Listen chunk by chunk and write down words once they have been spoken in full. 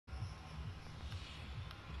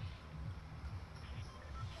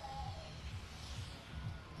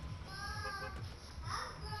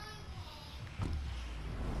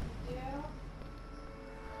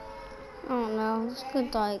No, let's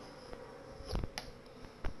get like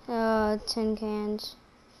tin cans,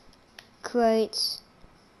 crates.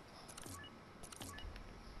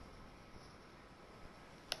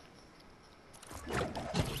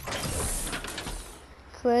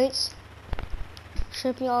 Crates,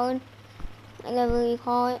 shipyard, whatever you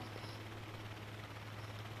call it.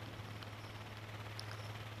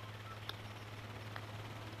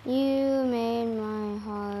 You made my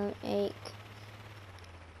heart ache.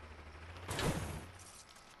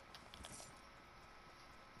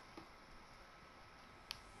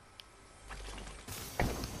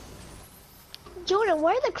 Jordan,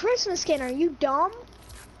 where's the Christmas skin? Are you dumb?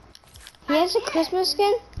 He has a Christmas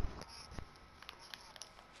skin?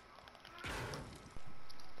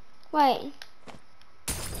 Wait.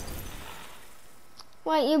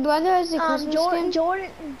 Wait, your brother has a Christmas skin?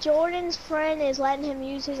 Jordan's friend is letting him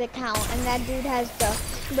use his account, and that dude has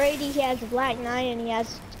the Brady. He has the Black Knight, and he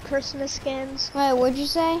has Christmas skins. Wait, what'd you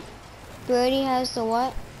say? Brady has the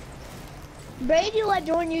what? Brady let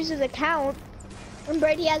Jordan use his account, and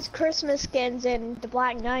Brady has Christmas skins and the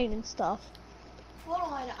Black Knight and stuff. Hold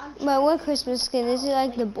on, Wait, what Christmas skin? Is it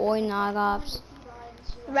like the boy Nog Ops?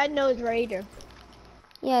 Red-Nosed Raider.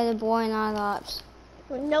 Yeah, the boy Nog Ops.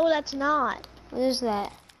 No, that's not. What is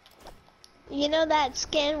that? You know that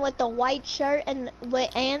skin with the white shirt and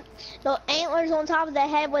with the antlers on top of the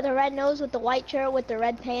head with a red nose with the white shirt with the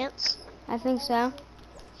red pants? I think so.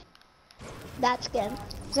 That skin.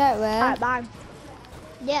 Is that rare? Alright, bye.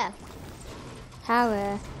 Yeah. How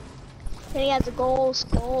rare? And he has a gold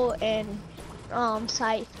skull and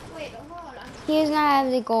scythe. wait, hold on. He does not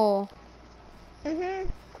have the goal. Yeah,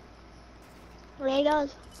 he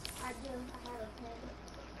does. I do. I have a pen.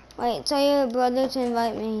 Wait, tell your brother to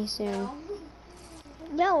invite me soon.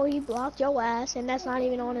 No, he blocked your ass, and that's not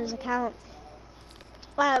even on his account.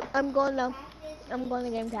 I'm going to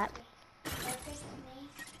game chat.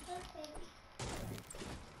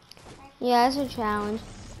 Yeah, that's a challenge.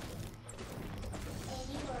 And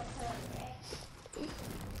you were perfect.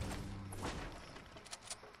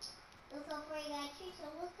 Look how far you got you, so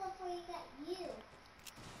look how far you got you.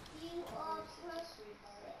 You are perfect.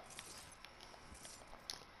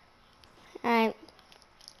 Alright.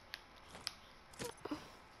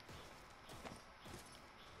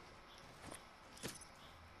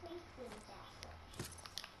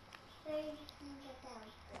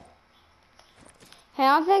 Hey,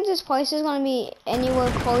 I don't think this place is gonna be anywhere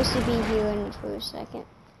close to be here in for a second.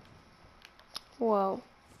 Whoa.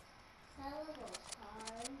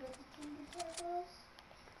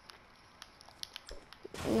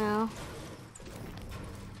 No.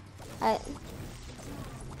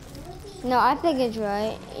 No, I think it's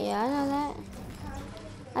right. Yeah, I know that.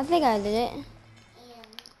 I think I did it. And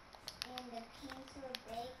the pinks were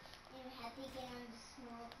big, and we had to get on the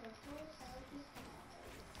small purple, so he's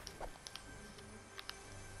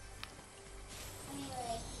I mean,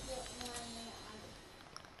 like, you get 1 minute on the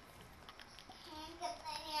pink, and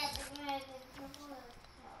then you have the red and purple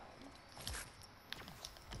outside.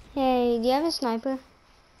 Hey, do you have a sniper?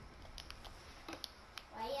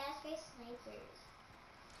 Why you ask for snipers?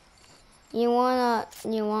 You want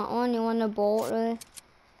one? You want a bolt? Really?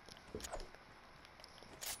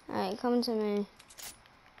 Alright, come to me.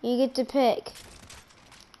 You get to pick.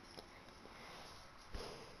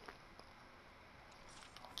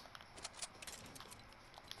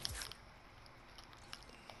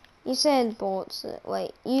 You said bolts.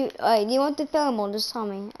 Wait, do you want the thermal? Just tell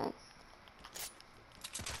me.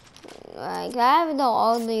 Can I have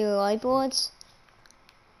all the light bullets?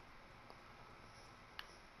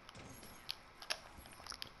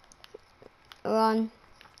 Run.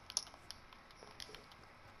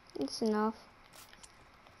 It's enough.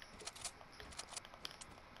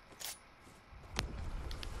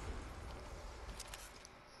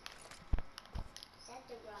 Is that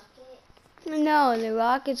the rocket? No, the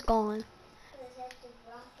rocket's gone. Or is that the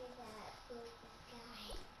rocket that blew the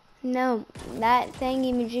sky? No, that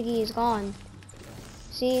thingy majiggy is gone.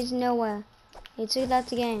 See, it's nowhere. They took that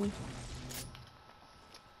to game.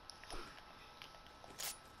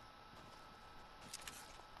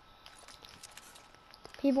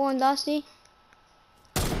 People in Dusty.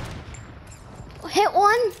 Hit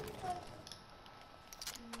one.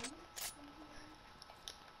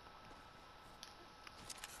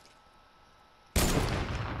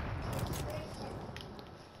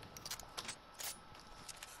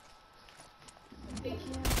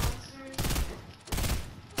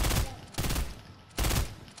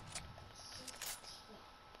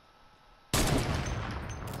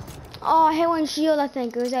 Oh, I hit one shield, I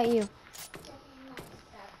think. Or was that you?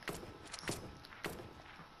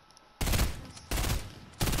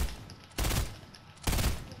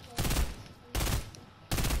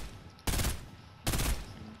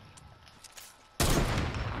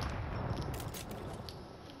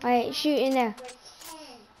 Alright, shoot in there.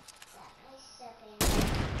 Pretend that I step in.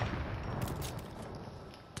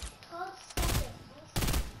 Called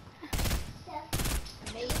step.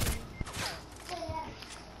 Amazing. So yeah.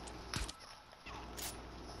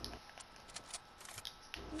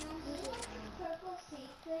 Purple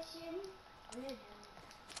seat cushion.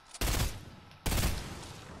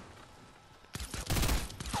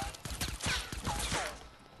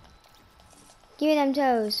 Give me them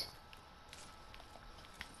toes.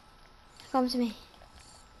 Come to me.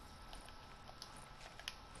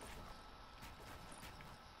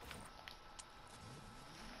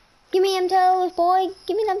 Give me them toes, boy.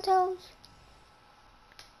 Give me them toes.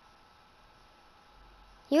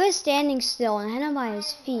 He was standing still and had him by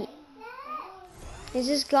his feet. Because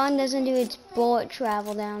this gun doesn't do its bullet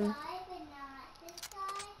travel down. But not this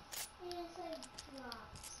guy. And it's like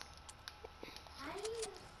drops. How do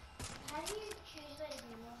you choose what it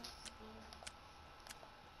wants to be?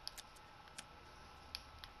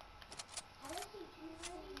 How do you choose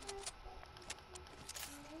what it wants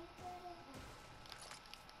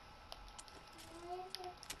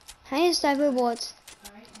How many sniper bullets?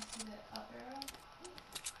 Alright, you see the up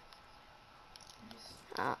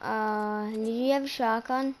arrow? Did you have a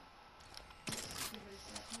shotgun? Just give it a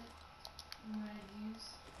second. I'm going to use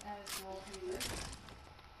as wallpaper.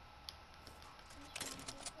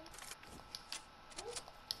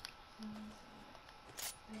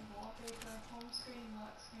 The wallpaper, home screen,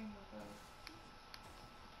 lock screen, or both.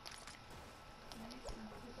 Okay, now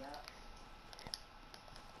put that.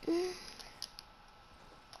 Okay.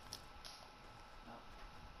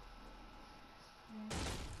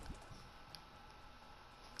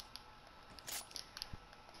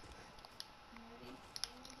 Ready?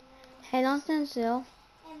 Hey, don't stand still.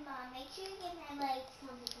 And Mom, make sure you get my legs come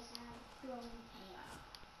because I have growing pains.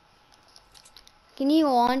 Can you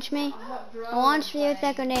launch me? What drone Launch me with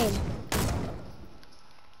that playing? grenade.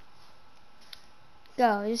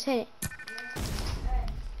 Go, just hit it. And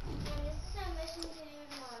this is our mission to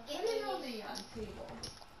Mom. Put it on the table.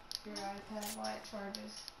 Your iPad while it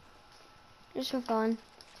charges. Just for fun.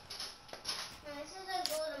 And this is our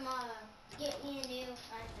goal tomorrow. Get me a new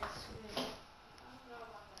iPad screen.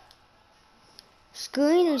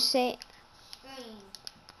 Screen or say, Screen.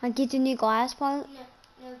 like get the new glass part?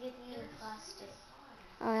 No, get the new plastic.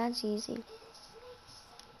 Oh, that's easy.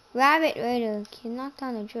 Rabbit Raider can knock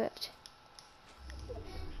down the drift.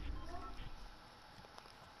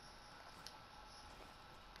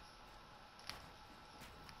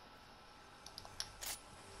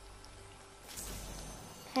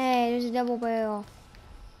 Hey, there's a double barrel.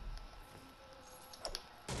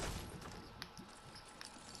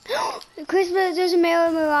 Christmas, there's a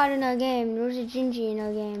Mary Marauder in our game. There's a Gingy in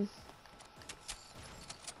our game.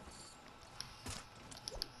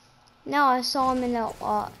 No, I saw him in the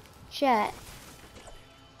chat.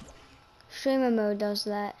 Streamer mode does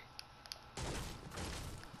that.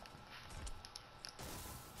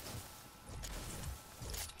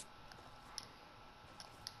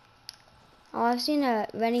 Oh, I've seen a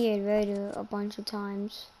Renegade Raider a bunch of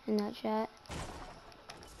times in that chat.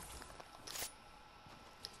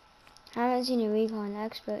 I haven't seen a Recon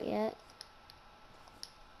Expert yet.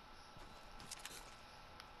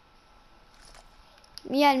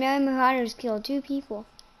 Yeah, Mary Marauders killed 2 people.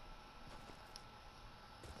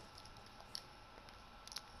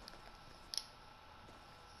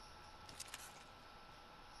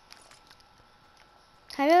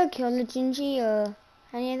 Have you ever killed a Gingy or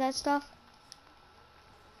any of that stuff?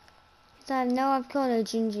 Cause I know I've killed a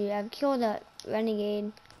Gingy. I've killed a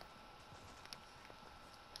Renegade.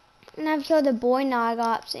 And I've killed a boy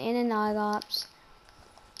Nogops and a Nogops.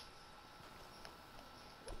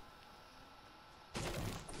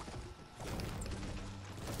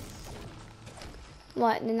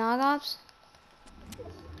 What, the Nogops?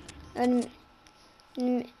 So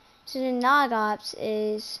the Nogops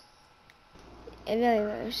is a very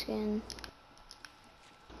rare skin.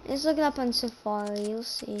 Let's look it up on Safari, you'll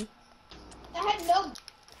see. I had no.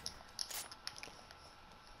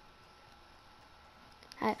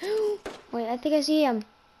 Wait, I think I see him.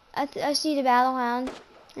 I see the Battle Hound,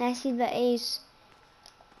 and I see the Ace.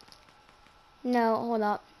 No, hold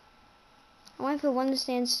up. I went for one to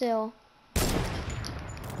stand still.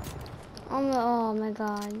 Oh my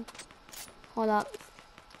god. Hold up.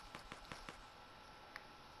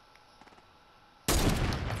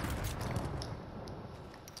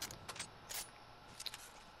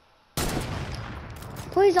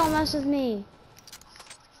 Please don't mess with me.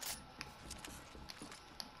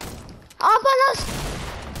 Up on us!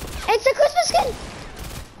 It's the Christmas skin!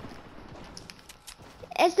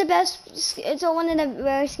 It's the best, it's one of the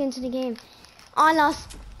rare skins in the game. On us.